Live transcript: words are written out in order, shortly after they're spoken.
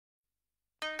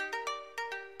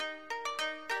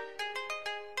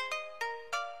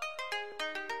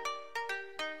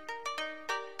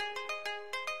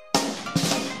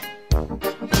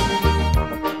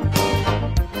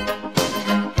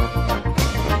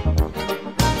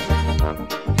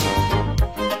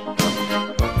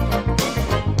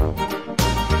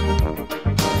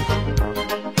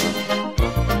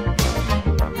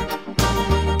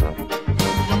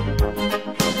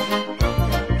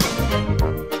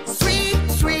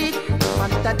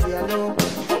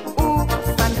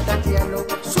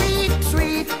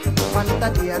Fanta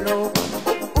Diallo,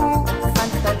 ooh,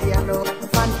 Fanta Diallo,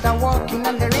 Fanta walking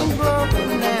on the rainbow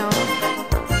now.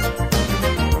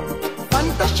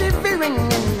 Fanta shivering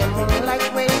in the moonlight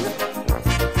wave,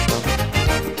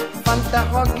 Fanta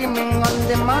hugging me on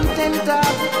the mountain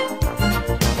top,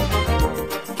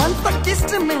 Fanta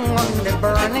kissing me on the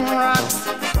burning rocks.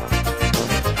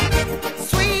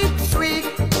 Sweet, sweet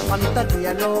Fanta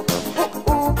Diallo,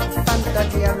 ooh, Fanta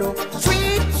Diallo,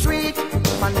 sweet, sweet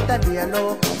Fanta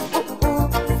Diallo,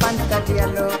 Fanta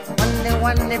Diallo,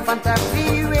 one day Fanta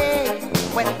freeway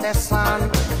with the sun.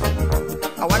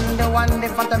 I wonder one day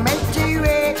Fanta Milky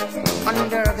Way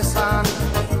under the sun.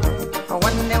 I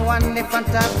wonder one day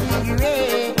Fanta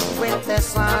freeway with the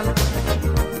sun.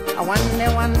 I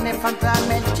wonder one day Fanta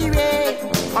Milky Way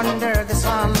under the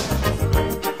sun.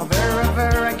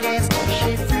 Over again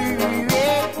she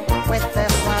freeway with the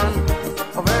sun.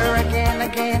 Over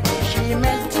again she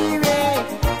Milky Way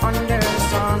under the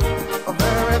sun.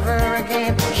 Over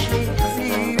again she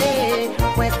freeway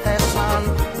with the sun.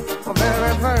 Over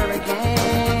again,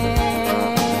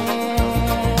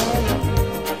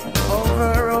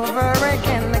 over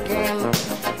again.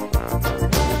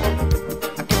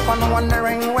 I keep on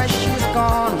wondering where she's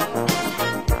gone.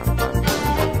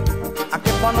 I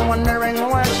keep on wondering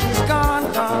where she's gone.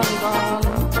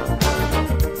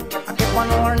 I keep on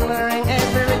wondering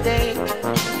every day.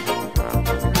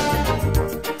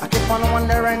 I keep on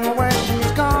wondering where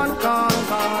she's gone.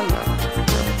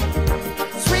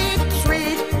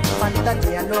 Sweet Fanta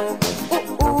Diallo,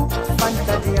 ooh,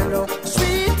 Fanta Diallo,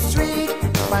 sweet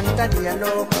Fanta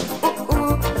Diallo,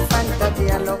 ooh, Fanta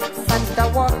Diallo, Fanta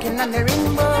walking on the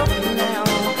rainbow now.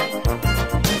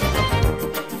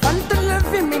 Fanta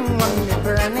loving me on the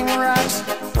burning rocks,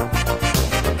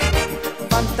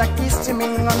 Fanta kissing me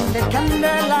on the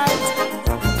candlelight,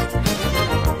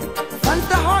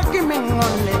 Fanta hugging me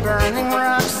on the burning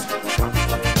rocks.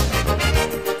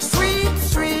 Sweet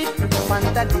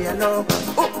Fanta Diallo,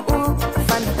 ooh,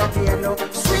 Fanta Diallo,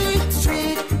 sweet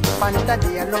Fanta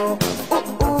Diallo,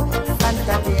 ooh,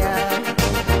 Fanta Diallo.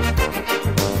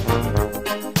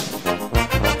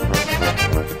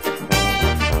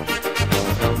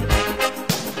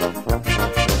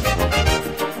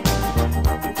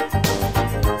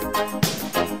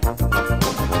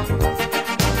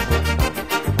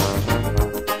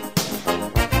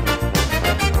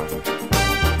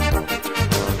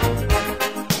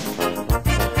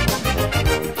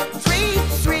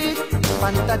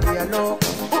 Fanta Diallo,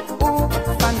 ooh,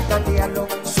 Fanta Diallo,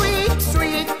 sweet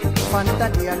Fanta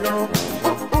Diallo,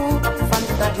 ooh,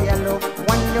 Fanta Diallo.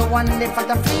 One day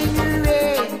Fanta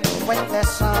freeway with the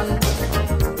sun.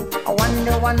 I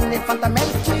wonder one day Fanta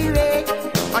Milky Way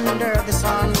under the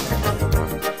sun.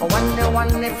 I wonder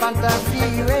one day Fanta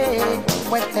freeway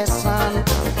with the sun.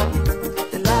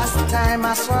 The last time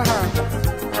I saw her,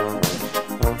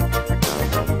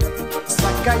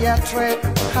 psychiatric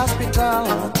hospital.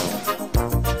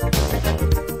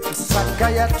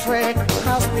 Psychiatric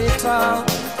hospital.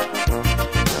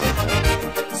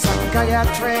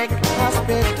 Psychiatric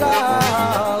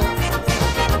hospital.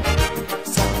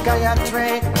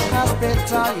 Psychiatric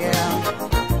hospital, yeah.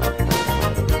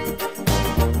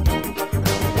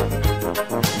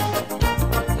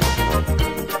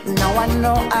 Now I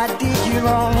know I did you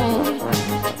wrong.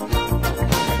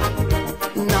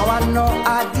 Now I know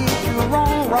I did you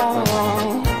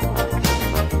wrong.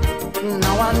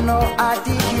 Now I know I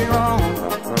did you wrong.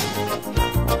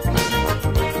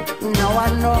 Now I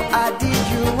know I did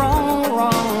you wrong.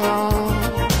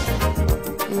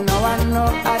 Now I know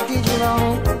I did you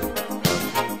wrong.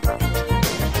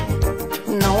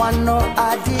 Now I know I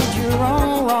did you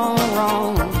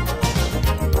wrong.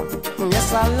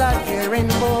 Yes, I love your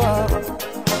rainbow,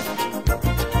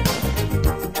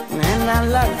 and I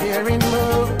love your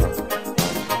rainbow.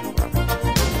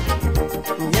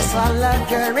 Yes, I love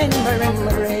your rainbow,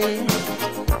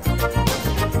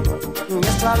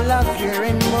 Yes, I love your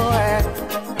rainbow.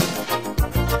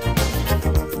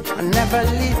 Never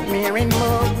leave me,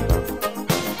 rainbow.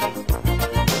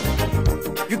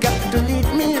 You got to lead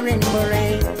me, rainbow.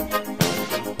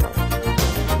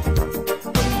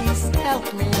 Please help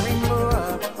me,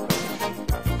 rainbow.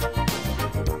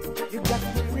 You got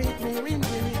to lead me,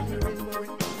 rainbow.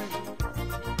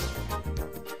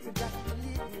 You got to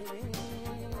lead me, rainbow.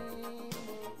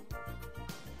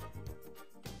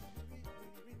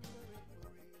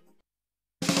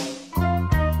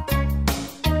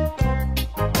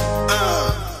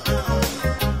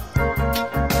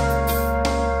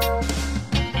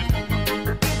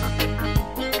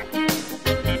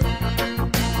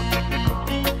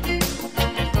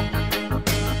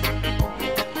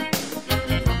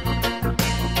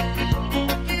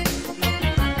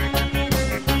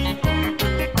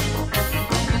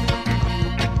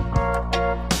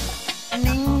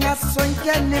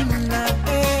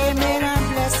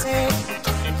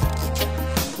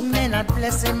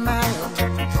 blessé mal.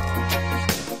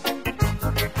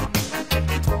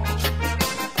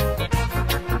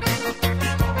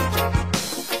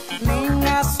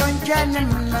 Minga son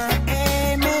janimna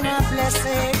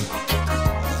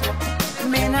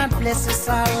mena blessé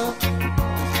sal.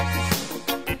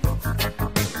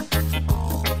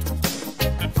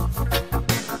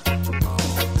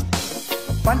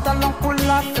 Pantalon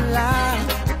kula fla,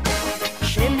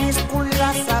 chemise kula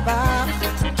sabah.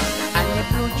 Ane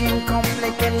blue jean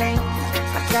completely,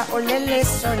 aka olele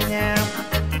sonya.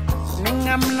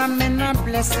 Ningam na mena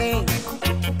blessé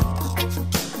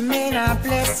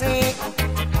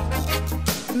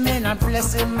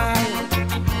mal.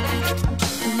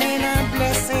 Mena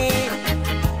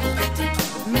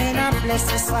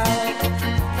blessé sal.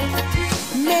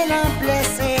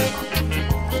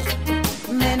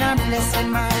 Mena blessé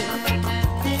mal.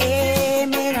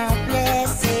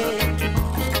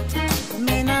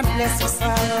 Mena blessé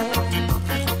sal.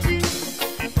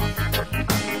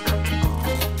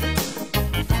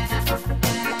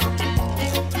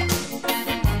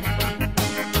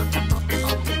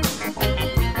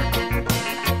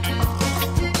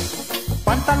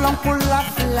 Pantalon kula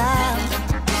fla,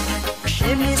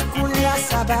 chemise kula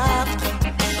sabah.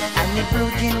 Ane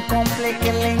blue jean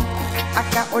completely,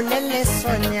 aka olele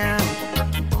sonya.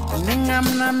 Ningam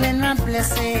na mena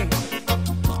blessé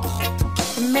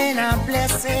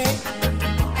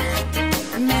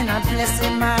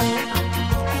mal.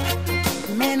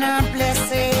 Mena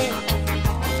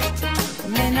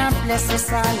blessé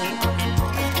sal.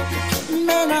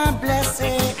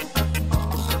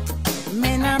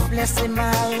 Mena blessé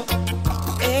mal.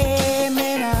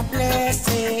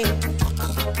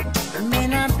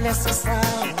 Mena blessé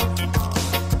sal.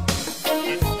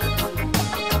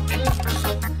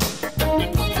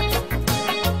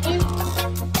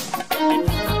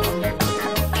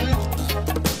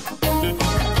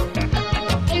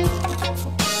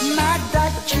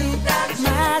 Madachi,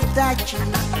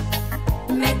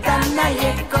 metana ye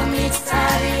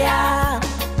komisaria.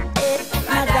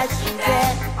 Madachi de.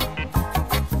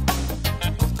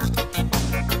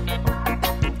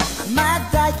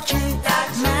 Madachi,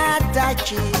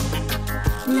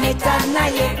 metana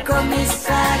ye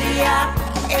komisaria.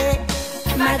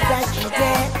 Madachi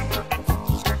de.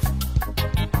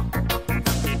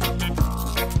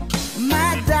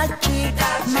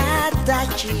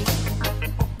 Madachi,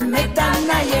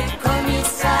 metana ye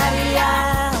komisaria.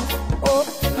 Oh,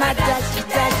 Madachi.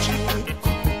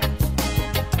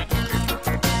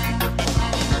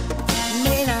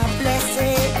 Mena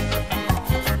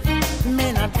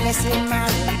blessé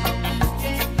mal.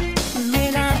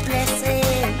 Mena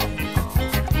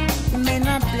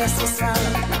blessé sal.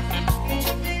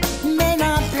 Mena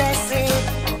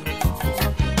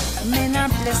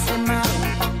blessé mal.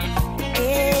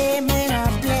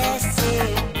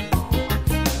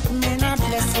 Mena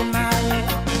blessé mal.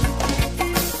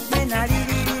 Mena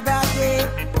lili bade.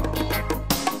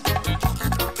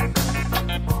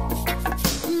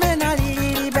 Mena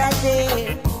lili bade.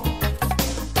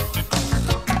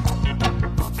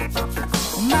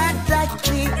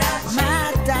 Madachi,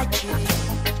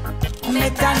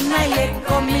 metana ye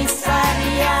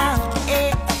komisaria.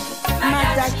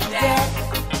 Madachi de.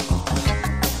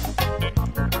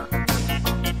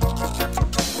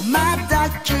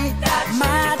 Madachi,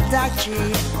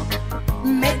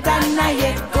 metana ye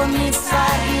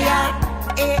komisaria.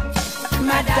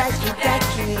 Madachi.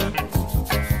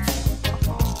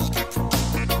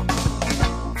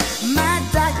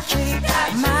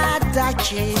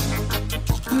 Madachi,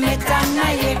 metana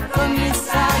ye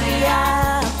komisaria.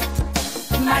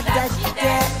 Madachi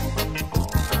de.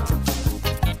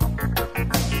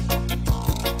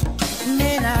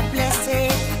 Mena blessé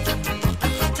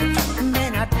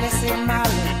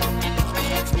mal.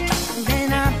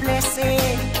 Mena blessé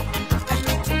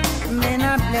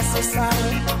sal.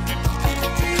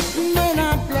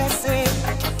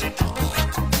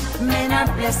 Mena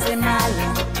blessé mal.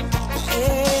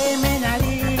 Mena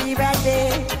libade.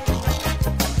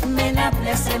 Mena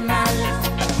blessé mal.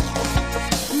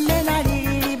 Mena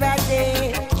libade.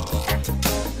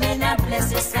 Mena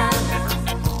blessé sal.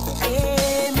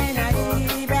 Mena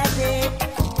libade.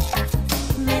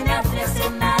 Mena blessé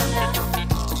mal.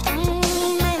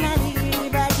 Mena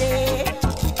libade.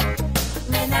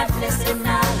 Mena blessé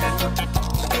mal.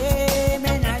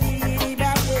 Mena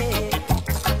libade.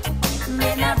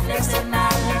 Mena blessé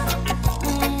mal.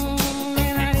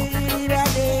 Mena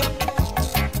libade.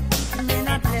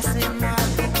 Mena blessé mal.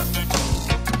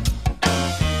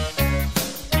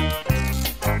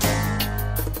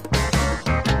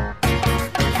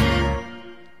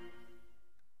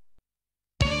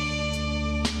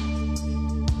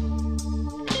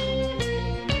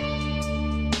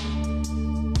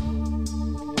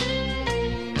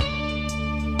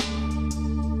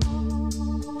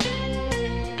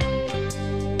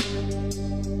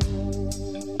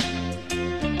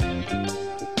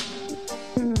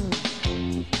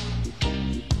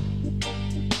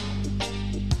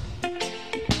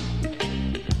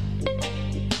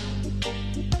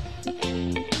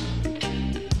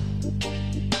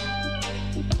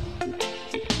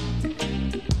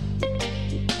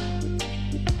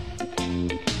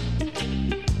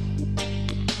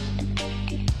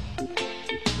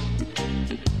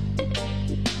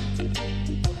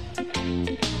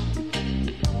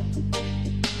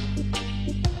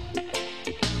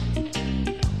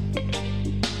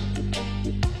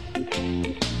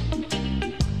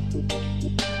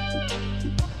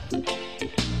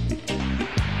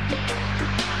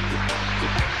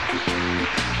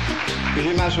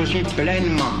 je m'associe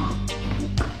pleinement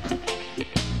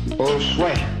au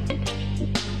souhait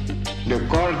de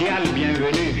cordial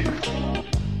bienvenue,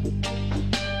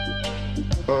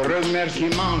 au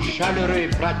remerciement chaleureux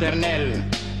et fraternel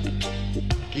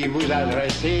qui vous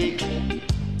adressez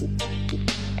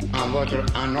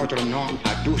en notre nom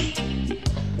à tous.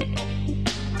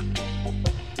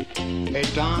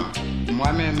 Étant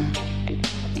moi-même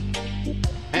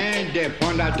un des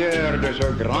fondateurs de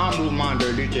ce grand mouvement de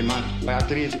lutte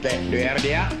émancipatrice de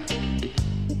RDA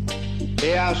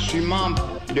et assumant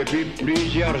depuis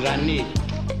plusieurs années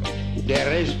des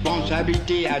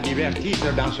responsabilités à divers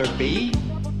titres dans ce pays,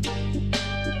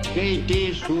 j'ai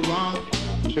été souvent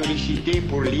sollicité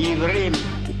pour livrer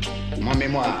mon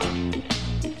mémoire,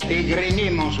 égrener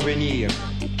mon souvenir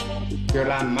sur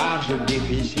la marche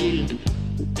difficile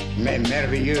mais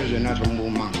merveilleuse de notre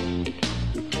mouvement.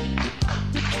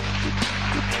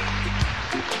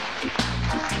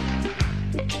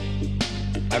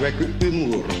 Avec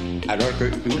humour, alors que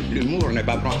l'humour n'est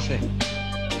pas français.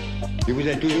 Je vous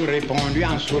ai toujours répondu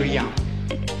en souriant.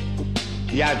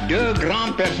 Il y a deux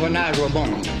grands personnages au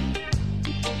monde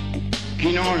qui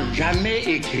n'ont jamais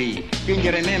écrit, qui ne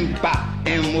diraient même pas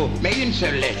un mot, mais une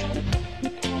seule lettre,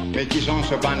 mais qui sont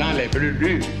cependant les plus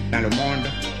lus dans le monde,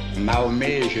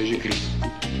 Mahomet et Jésus-Christ.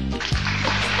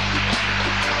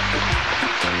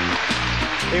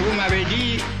 Et vous m'avez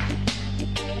dit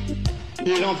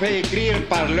qu'ils ont fait écrire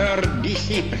par leurs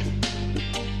disciples.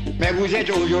 Mais vous êtes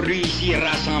aujourd'hui ici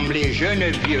rassemblés, jeunes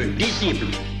et vieux, disciples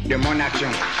de mon action.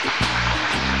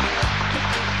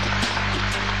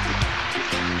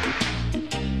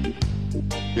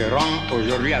 Je romps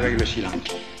aujourd'hui avec le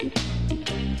silence.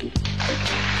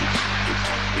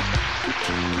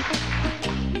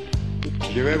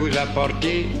 Je vais vous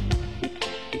apporter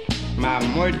ma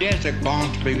modeste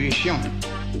contribution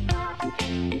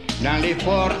dans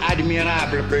l'effort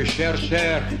admirable que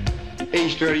chercheurs et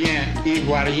historiens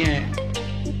ivoiriens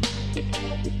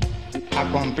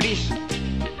accomplissent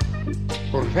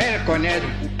pour faire connaître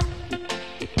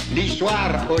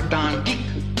l'histoire authentique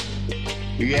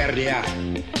du RDA,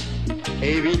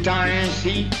 évitant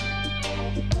ainsi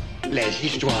les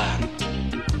histoires.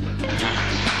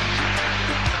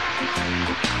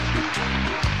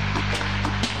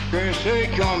 Que ceux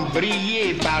qui ont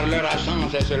brillé par leur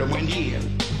absence, c'est le moins dire,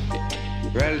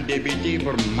 veulent débuter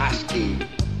pour masquer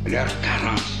leur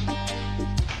carence.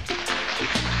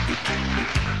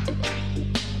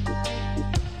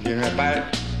 Je ne vais pas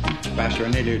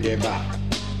passionner le débat.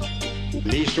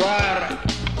 L'histoire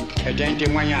est un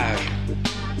témoignage,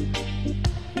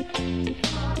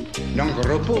 donc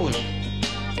repose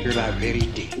sur la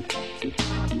vérité.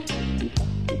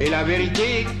 Et la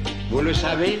vérité, vous le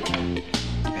savez,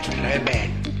 est très belle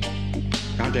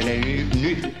quand elle est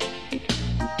nue.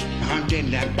 Quand elle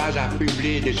n'est pas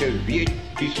affublée de ce vieux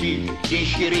tissu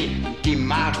déchiré qui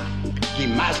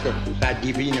masque sa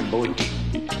divine beauté.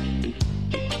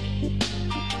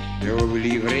 Je vais vous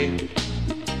livrer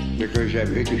ce que j'ai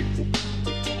vécu.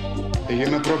 Et je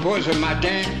me propose ce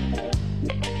matin,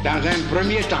 dans un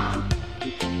premier temps,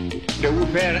 de vous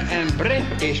faire un bref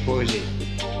exposé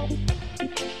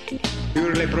sur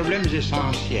les problèmes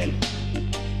essentiels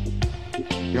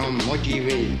qui ont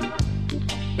motivé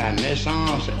la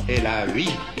naissance et la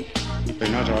vie de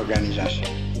notre organisation.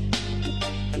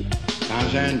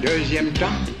 Dans un deuxième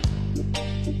temps,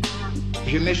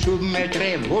 je me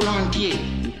soumettrai volontiers.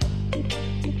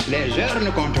 Les heures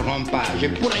ne compteront pas. Je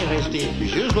pourrai rester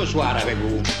jusqu'au soir avec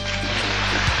vous.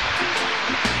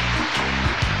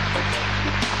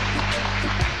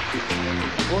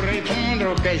 Pour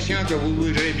répondre aux questions que vous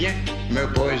voudrez bien me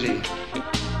poser.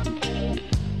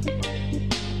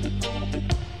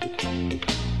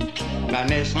 La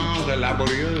naissance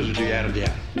laborieuse du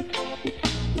RDA,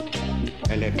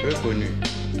 elle est peu connue.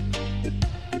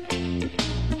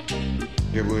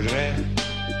 Je voudrais,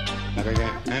 avec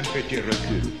un petit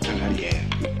recul en arrière,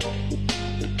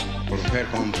 pour faire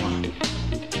comprendre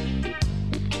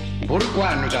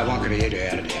pourquoi nous avons créé le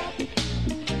RDA.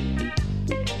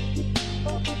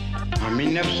 En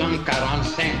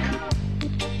 1945,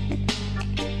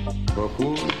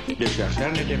 beaucoup de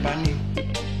chercheurs n'étaient pas nés.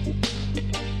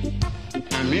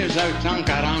 En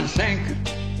 1945,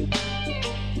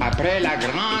 après la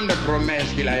grande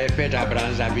promesse qu'il avait faite à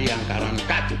Brazzaville en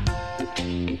 1944,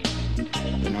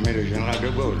 de nommer le général de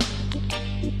Gaulle,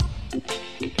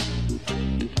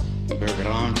 le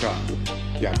grand homme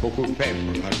qui a beaucoup fait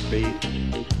pour notre pays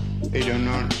et dont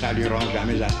nous ne saluerons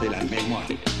jamais assez la mémoire.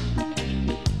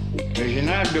 Le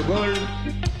général de Gaulle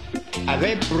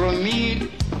avait promis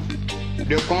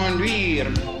de conduire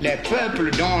les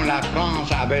peuples dont la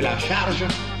France avait la charge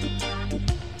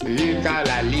jusqu'à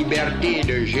la liberté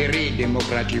de gérer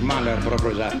démocratiquement leurs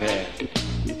propres affaires.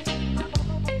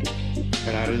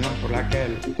 C'est la raison pour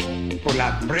laquelle, pour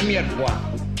la première fois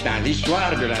dans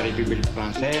l'histoire de la République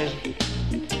française,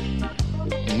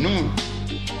 nous,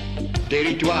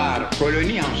 territoire,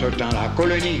 colonie en ce temps-là,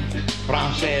 colonie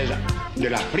française de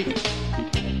l'Afrique,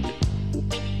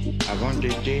 avons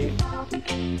été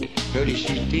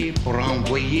sollicités pour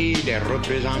envoyer des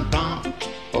représentants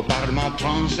au Parlement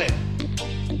français,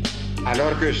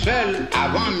 alors que seul,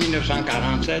 avant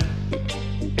 1947,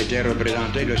 était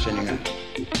représenté le Sénégal.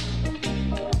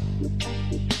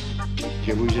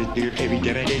 Je vous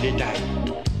éviterai les détails.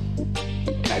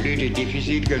 La lutte est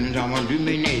difficile que nous avons dû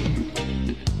mener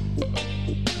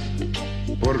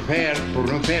pour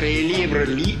nous faire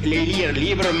élire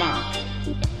librement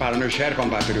par nos chers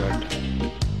compatriotes.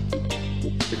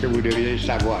 Ce que vous devez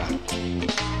savoir,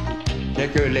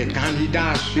 c'est que les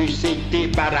candidats suscités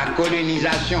par la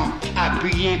colonisation,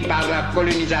 appuyés par la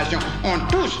colonisation, ont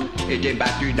tous été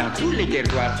battus dans tous les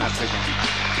territoires africains.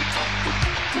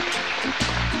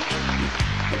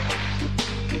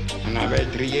 On avait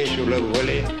trié sur le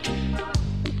volet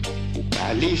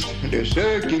la liste de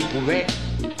ceux qui pouvaient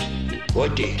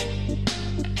voter.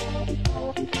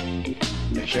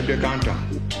 Les chefs de canton,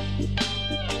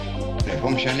 les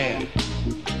fonctionnaires,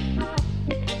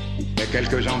 les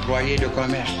quelques employés de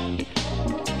commerce,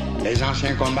 les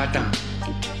anciens combattants.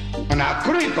 On a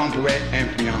cru qu'on pouvait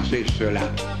influencer cela.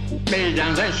 Mais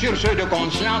dans un sursaut de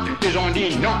conscience, ils ont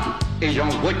dit non. Ils ont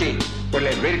voté pour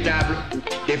les véritables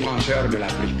défenseurs de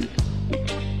l'Afrique.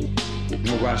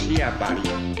 Nous voici à Paris,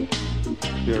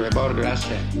 sur le bord de la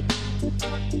Seine.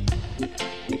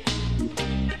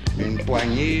 Une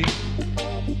poignée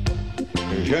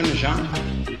de jeunes gens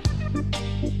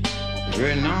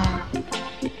venant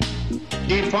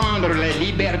défendre les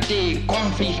libertés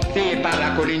confisquées par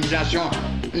la colonisation,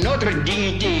 notre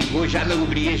dignité, il ne faut jamais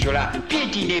oublier cela,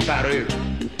 piétinée par eux.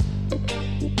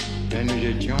 Et nous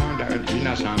étions dans une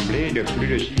assemblée de plus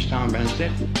de 627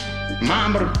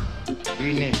 membres,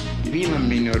 une vive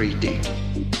minorité.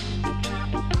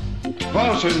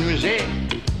 Force nous est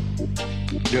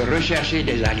de rechercher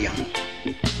des alliances.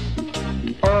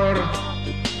 Or,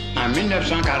 en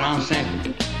 1945,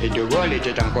 et De Gaulle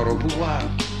était encore au pouvoir,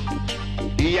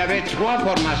 il y avait 3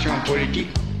 formations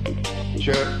politiques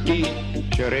qui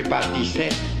se répartissaient,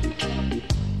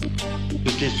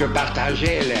 qui se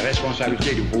partageaient les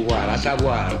responsabilités du pouvoir, à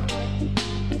savoir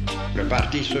le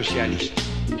Parti socialiste,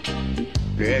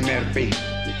 le MRP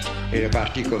et le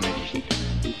Parti communiste.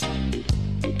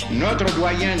 Notre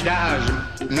doyen d'âge,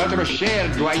 notre cher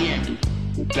doyen,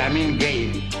 Lamine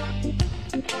Gueye,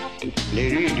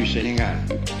 l'élu du Sénégal,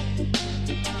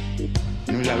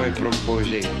 nous avait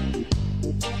proposé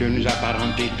de nous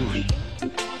apparenter tous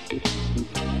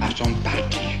à son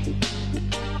parti,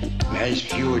 la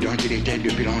SFIO dont il était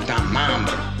depuis longtemps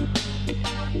membre,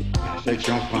 la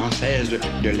section française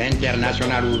de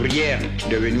l'Internationale ouvrière,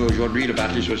 devenue aujourd'hui le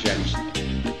Parti socialiste.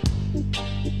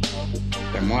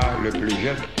 C'est moi le plus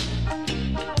jeune,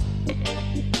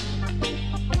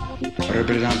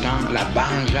 représentant la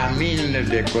Benjamine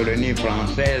des colonies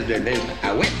françaises de l'Est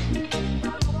à l'Ouest.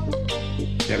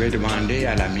 J'avais demandé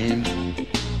à la mine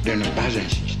de ne pas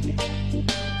insister.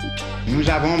 Nous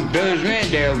avons besoin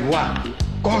des voix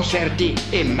concertées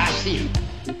et massives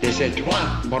de ces 3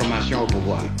 formations au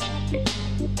pouvoir.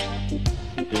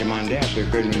 J'ai demandé à ce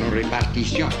que nous nous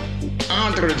répartissions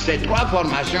entre ces 3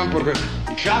 formations pour que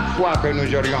chaque fois que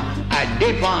nous aurions à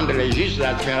défendre les justes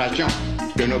aspirations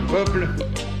de nos peuples,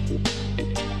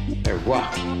 les voix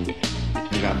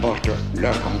nous apportent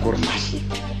leur concours massif.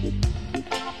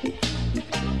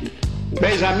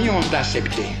 Mes amis ont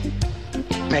accepté,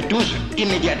 mais tous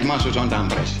immédiatement se sont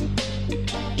empressés.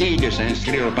 Qui de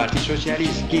s'inscrire au Parti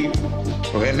socialiste, qui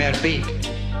au MRP.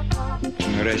 Il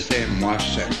me restait moi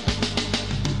seul.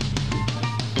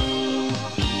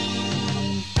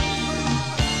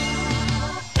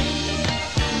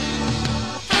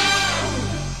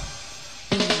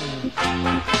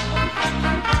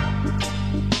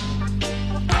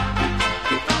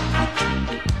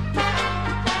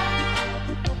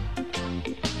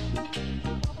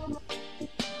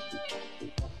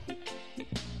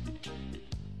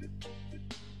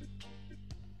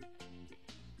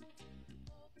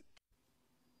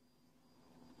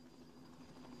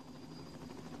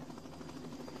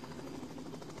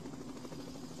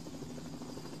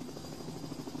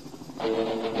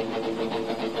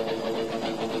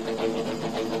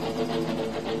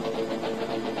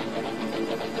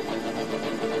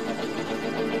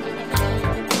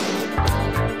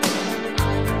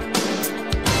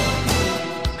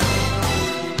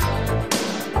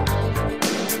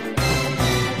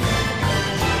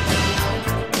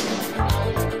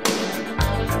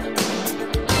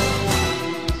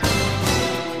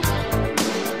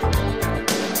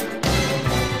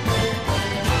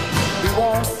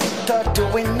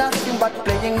 nothing but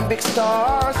playing big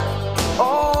stars.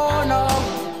 Oh no.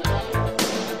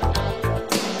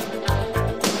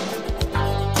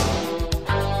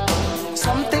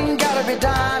 Something gotta be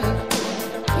done.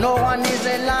 No one is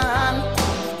a land.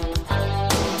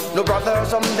 No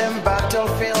brothers on them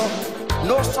battlefield.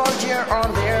 No soldier on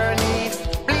their knees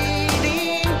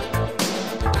bleeding.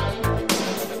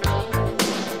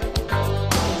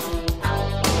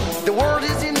 The world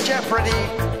is in jeopardy.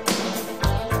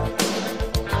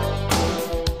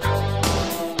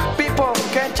 People,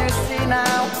 can't you see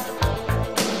now?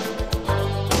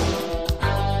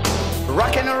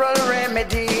 Rock and roll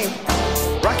remedy.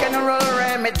 Rock and roll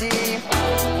remedy.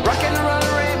 Rock and roll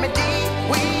remedy.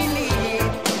 We need.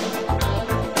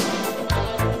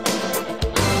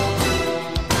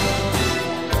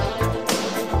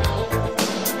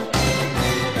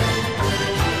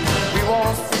 We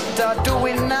won't sit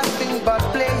doing nothing but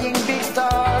playing big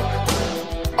star.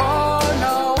 Oh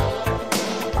no.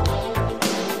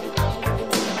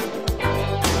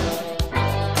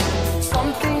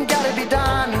 Something gotta be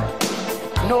done.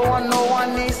 No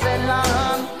one is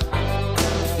alone.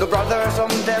 No brothers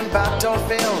on them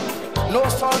battlefield. No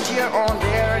soldier on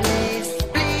their knees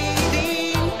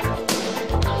bleeding.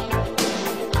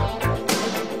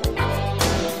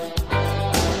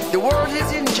 The world is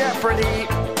in jeopardy.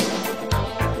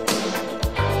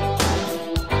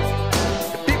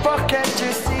 The people, can't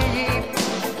you see?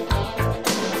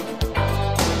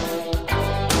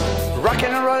 Rock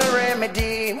and roll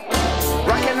remedy.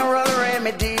 Rock and roll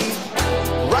remedy.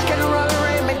 Rock and roll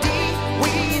remedy.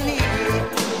 We need.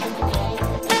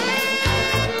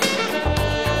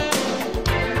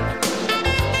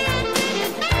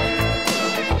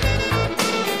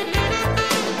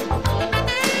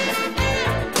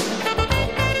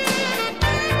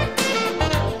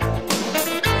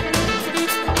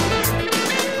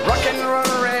 Rock and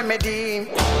roll remedy.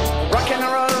 Rock and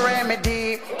roll remedy.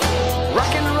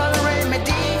 Rock and roll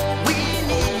remedy. We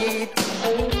need.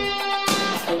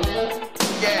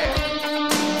 Yeah.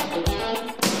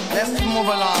 Let's move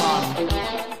along.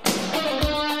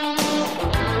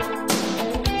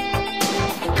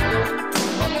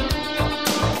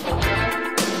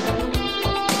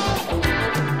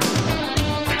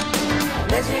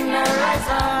 Letting the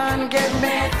horizon give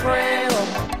me thrill.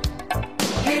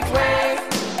 Heat wave,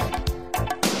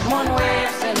 moon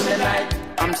waves in the night.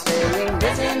 I'm saying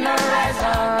this in the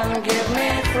horizon give me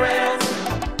thrill.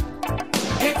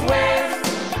 Heat wave,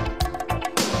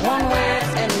 moon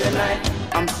waves in the night.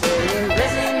 I'm saying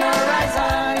this in the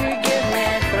horizon give me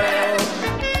thrill.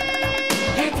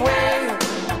 Heat wave,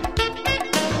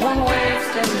 moon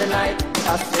waves in the night.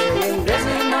 I'm saying this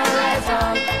in the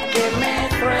horizon give me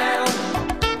thrill.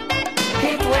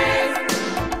 Heat wave,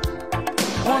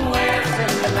 moon waves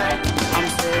in the night. I'm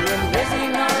saying this in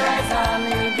the horizon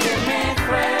give me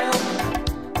thrill.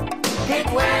 Heat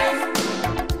wave,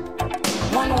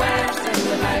 moon waves in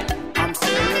the night. I'm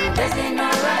saying this in the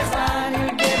horizon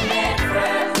give me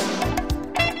thrill.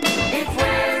 Heat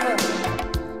wave,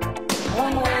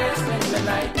 moon waves in the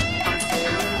night. I'm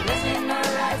saying this in the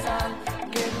horizon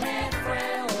give me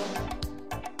thrill.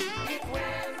 Heat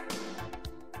wave,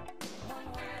 moon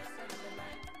waves in the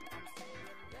night.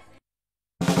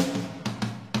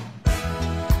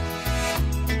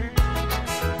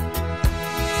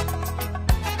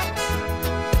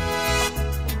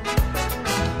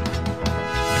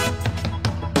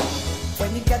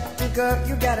 When you got to go,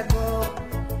 you gotta go.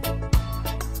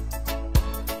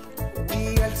 We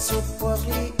are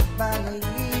supposedly gonna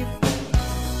leave,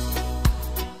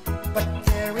 but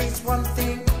there is one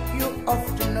thing you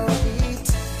ought to know it.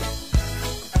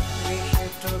 We're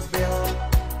here to build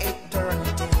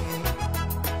eternity.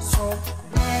 So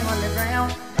hang on the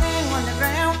ground, hang on the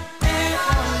ground, hang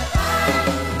on the ground.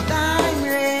 Time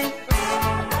rain,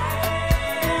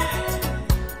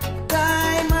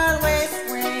 time always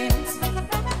wins.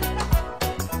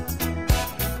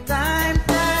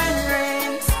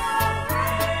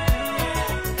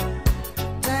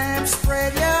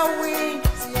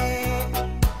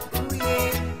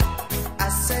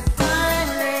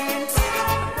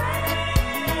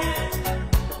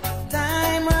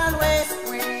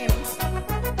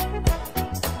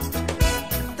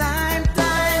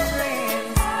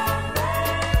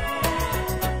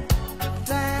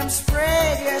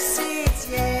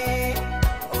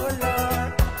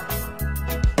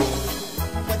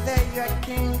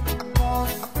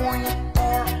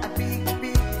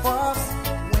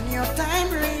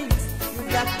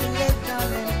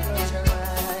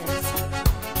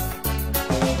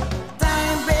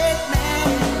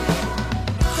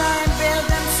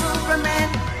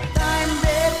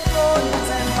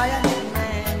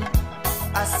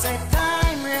 said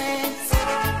time reigns.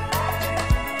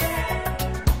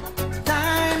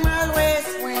 Time always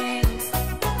wins.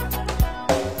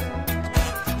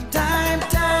 Time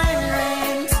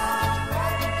reigns.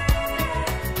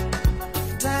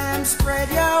 Time spread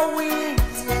your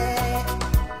wings, yeah.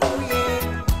 Oh yeah.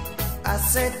 I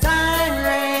said time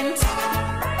reigns.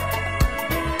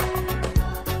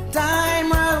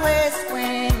 Time always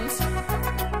wins.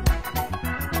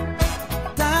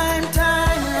 Time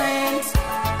reigns.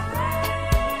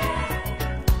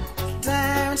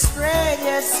 Time spread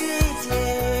your seeds,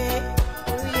 yeah.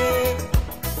 Oh yeah.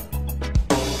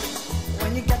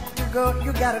 When you got to go,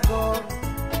 you gotta go.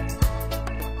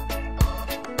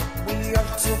 We are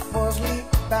supposedly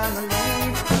bound to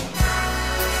leave,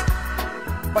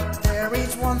 but there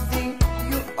is one thing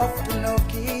you ought to know,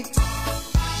 kids.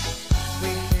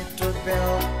 We're here to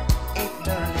build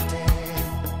eternity.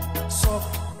 So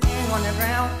hang on the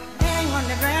ground, hang on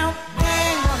the ground,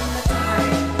 hang on the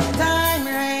time. Time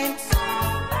reigns.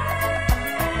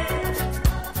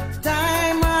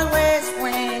 Time always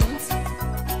wins.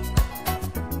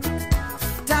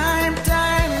 Time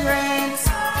reigns.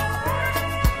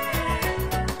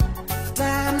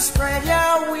 Time spread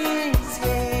your wings,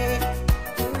 yeah.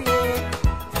 Oh yeah.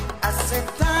 I said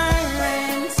time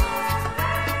reigns.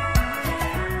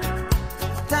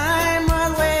 Time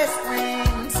always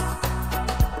wins.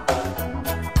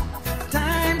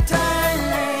 Time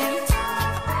reigns.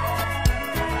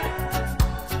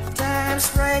 Time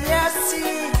spread your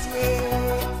seeds,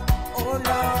 yeah. Oh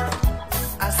Lord,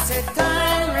 I said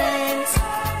time reigns.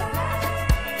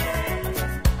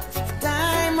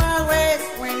 Time always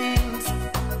wins.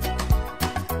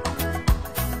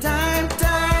 Time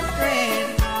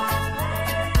reigns.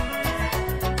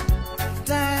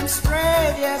 Time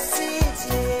spread your seeds,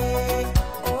 yeah.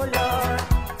 Oh Lord,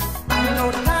 I know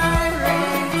time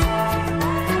reigns.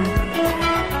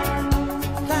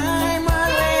 Time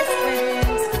always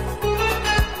wins.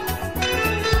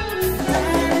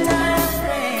 Time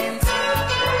reigns.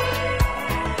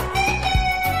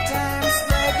 Time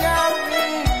spread your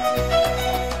wings,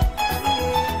 yeah.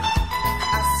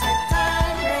 I said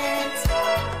time reigns.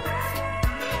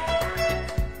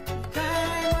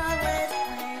 Time always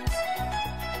wins.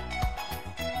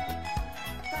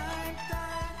 Time reigns. Time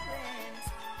spread your seeds.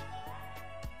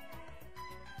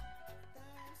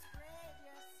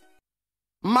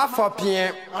 Ma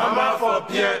fopien. Ma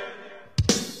fopien.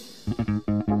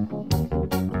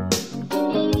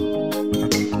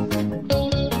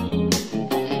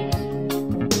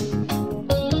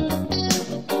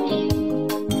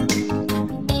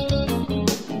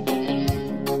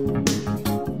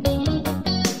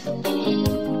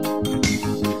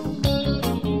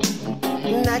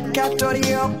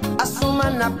 Nakatorio asuma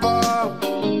nabo.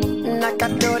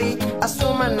 Nakatori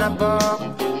asuma nabo.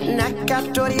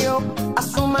 Nakatorio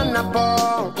asuma nabo.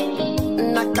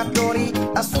 Nakatori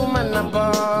asuma nabo.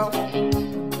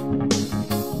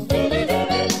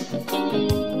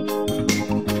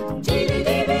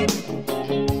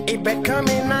 Ibe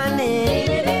kami nani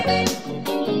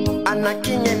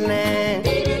anakinyene.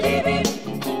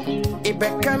 Ibe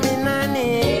kami nani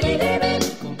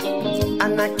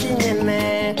anakinyene.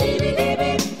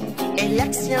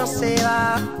 Élection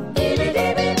sera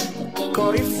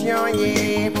corruption,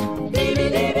 yeah.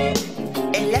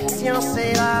 Élection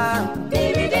sera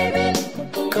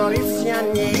corruption,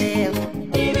 yeah.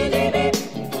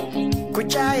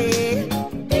 Kuchae,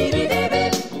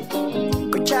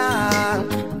 kucha,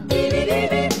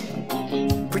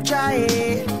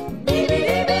 kuchae,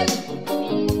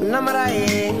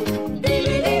 namarae,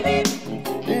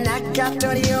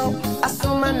 nakatorio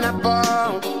asuma nabo.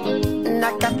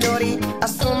 Nakatori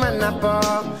asuma nabo.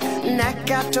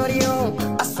 Nakatorio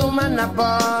asuma nabo.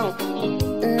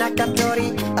 Nakatori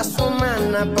asuma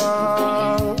nabo.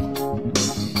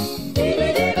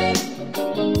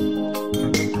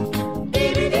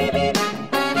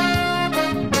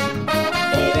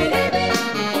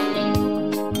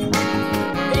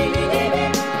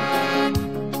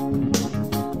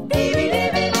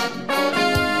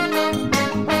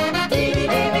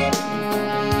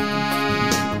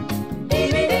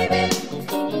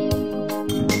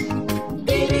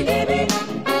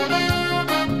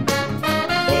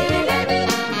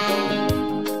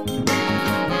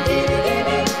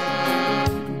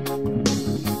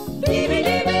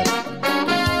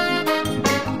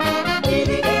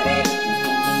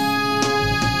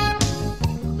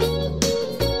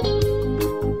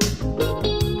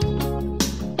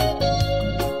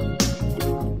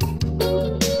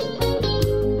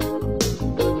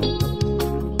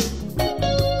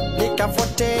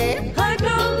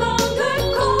 Règlement de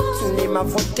compte. Ni m'a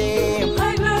voté.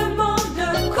 Règlement de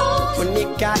compte.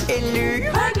 élu.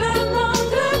 Règlement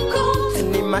de compte.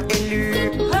 Ni m'a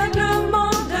élu.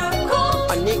 Règlement de compte.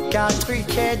 On est qu'à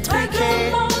truquer, truquer.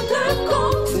 Règlement de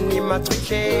compte. Ni m'a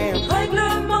truqué.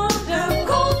 Règlement de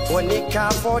compte. On est qu'à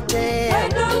voter.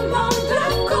 Règlement de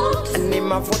compte. Ni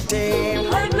m'a voté.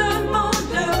 Règlement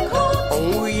de compte.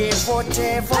 On y est voté,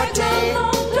 voté.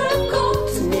 Règlement de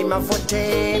compte. Ni m'a voté.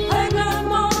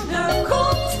 Règlement de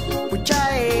compte.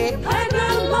 Uchae.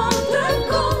 Règlement de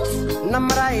compte.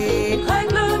 Namrae.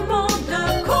 Règlement de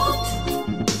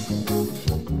compte.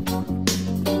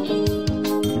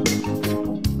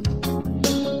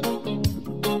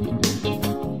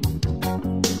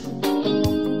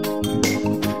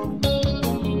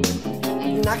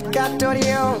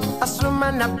 Nakatorio,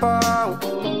 asumana bo.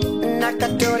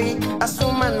 Nakatori,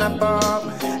 asumana bo.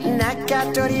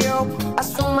 Nakatorio,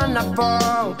 asumana bo.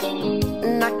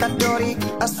 Nakatori,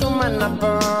 asumana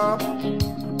bo.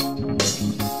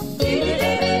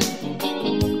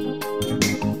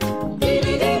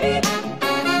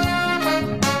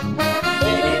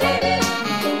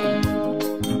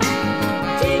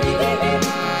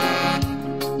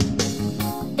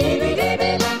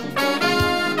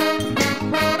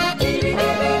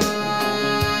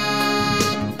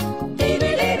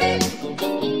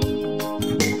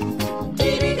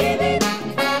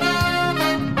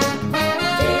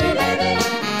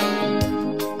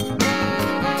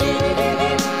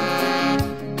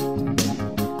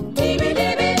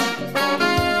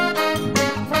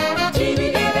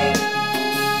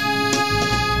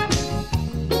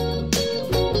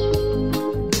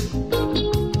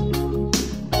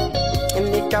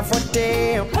 Nika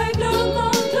voté,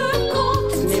 Règlement de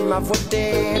compte. ni m'a voté.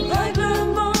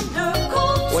 Règlement de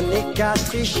compte. On est qu'à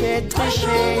tricher, tricher.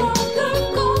 Règlement de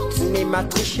compte. Ni m'a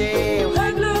triché.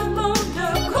 Règlement de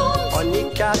compte. On est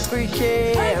qu'à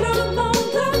truquer. Règlement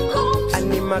de compte.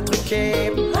 Ni m'a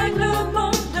truqué.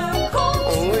 Règlement de compte.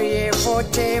 On y est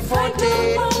voté, voté.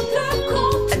 Règlement de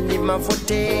compte. Ni m'a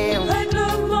voté.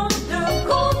 Règlement de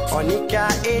compte. On est qu'à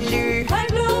élu.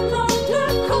 Règlement de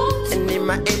compte. Ni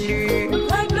m'a élu.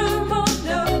 Règlement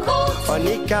de compte. On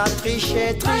est qu'à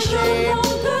tricher, tricher.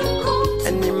 Règlement de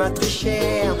compte. Ni m'a triché.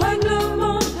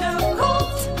 Règlement de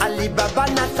compte. Ali Baba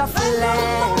nata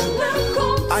flair. De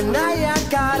compte. Anaya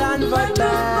karan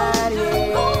vatari.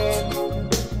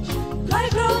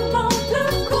 Règlement de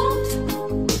compte.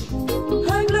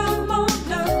 Règlement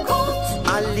de compte.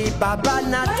 Ali Baba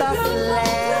nata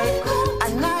flair.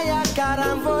 Anaya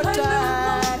karan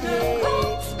vatari.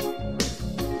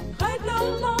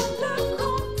 Règlement de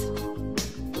compte.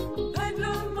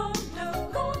 Règlement de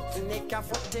compte. Nika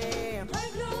voté.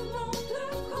 Règlement de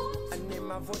compte. Ni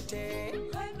m'a voté.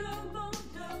 Règlement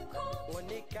de compte. On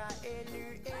est qu'à élu,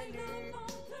 élu.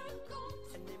 Règlement de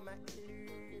compte. Ni m'a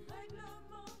élu.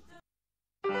 Règlement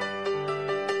de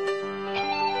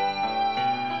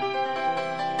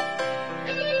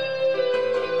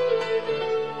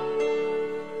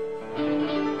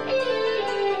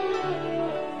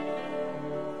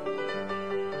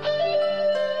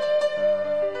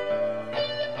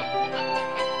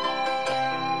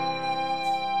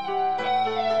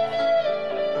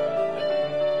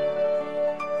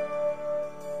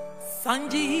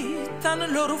Sanji tan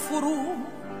loro furu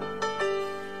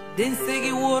den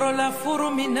segi woro la furu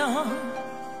mina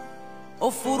o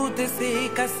furu te se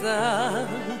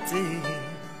kasate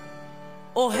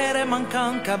o here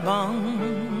mankan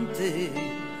kabante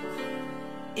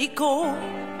iko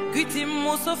guti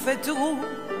muso fetu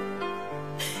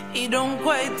idon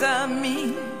kwaita mi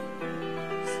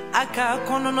aka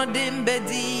konono dembe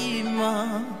dima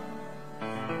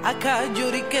aka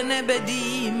jori kene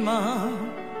bedima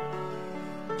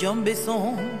Jombe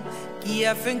son qui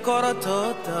a fait encore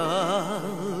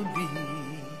totabi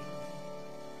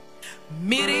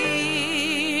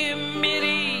Miri,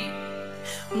 miri,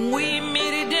 oui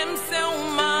miri dem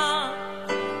seuma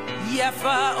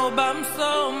Yafa obam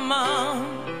soma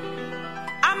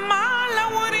Amala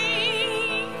wari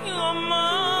oma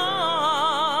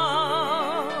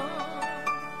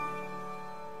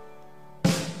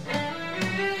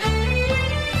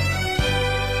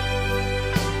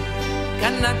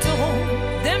Kanato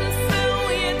dem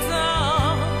seuyeta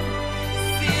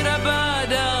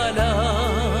sirabadala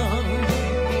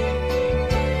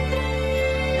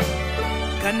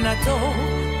Kanato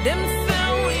dem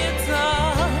seuyeta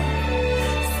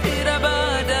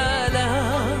sirabadala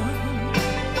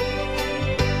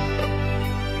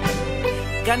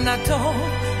Kanato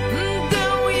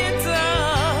deuyeta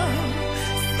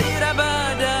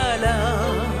sirabadala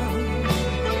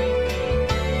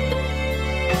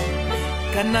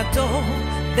Kanato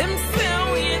dem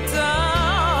seuyeta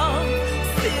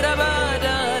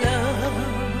sirabadala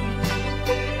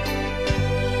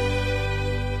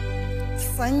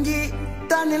Sanji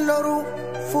tani loru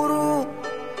furu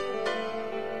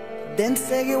den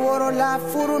segi woro la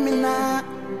furu mina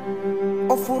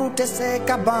o furu te se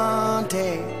kabante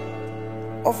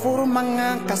o furu manga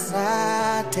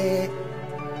kasate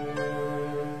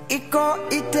iko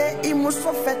ite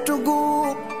imuso fetugu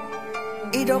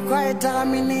ido kwa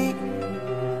etamini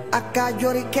aka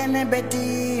jori kene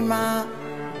betima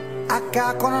aka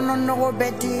kono no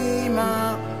betima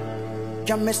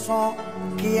jameson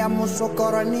kia muso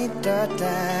koroni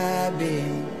tatabe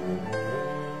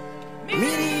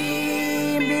miri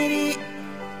miri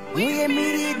muye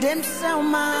miri dem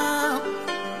sama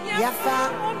yafa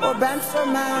obam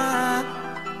soma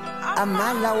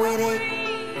amala were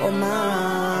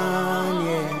oman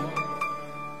yeah.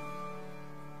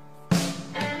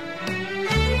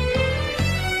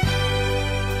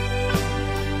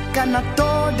 Kana to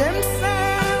dem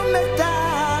sameta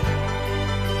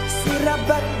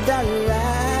sirabadala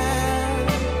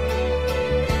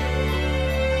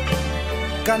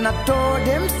kana to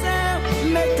dem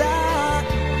sameta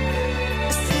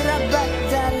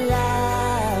sirabadala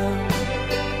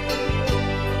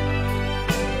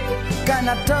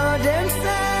kana to dem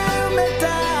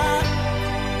sameta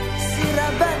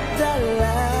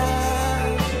sirabadala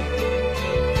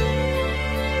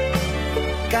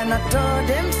kana to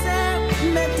dem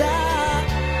sameta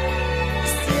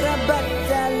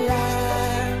sirabadala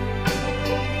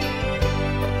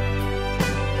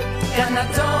kana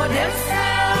to dem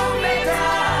sameta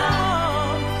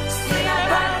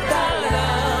sirabadala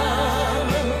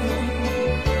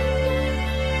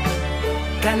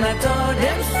kana to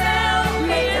dem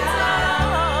sameta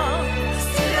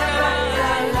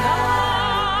sirabadala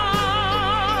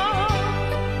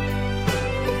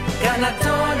kana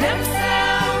to dem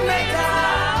sameta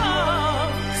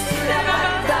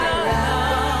sirabadala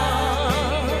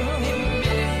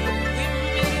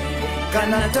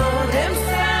kana to dem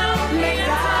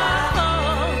sameta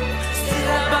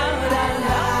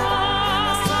sirabadala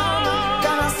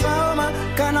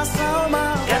kana sama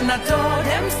kana to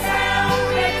dem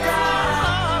sameta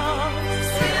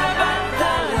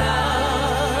sirabadala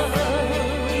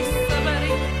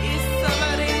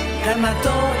kana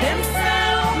to dem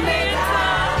sameta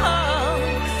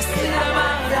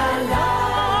sirabadala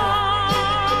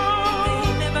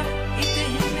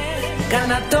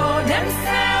kana to dem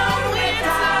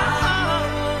sameta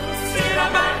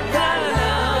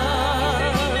sirabadala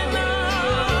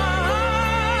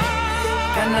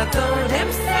kana to dem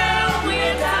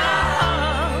sameta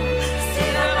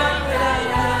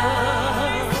sirabadala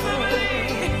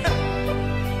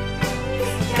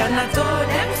kana to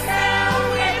dem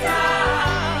sameta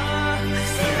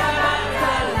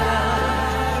sirabadala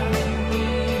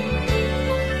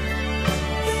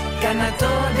kana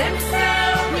to dem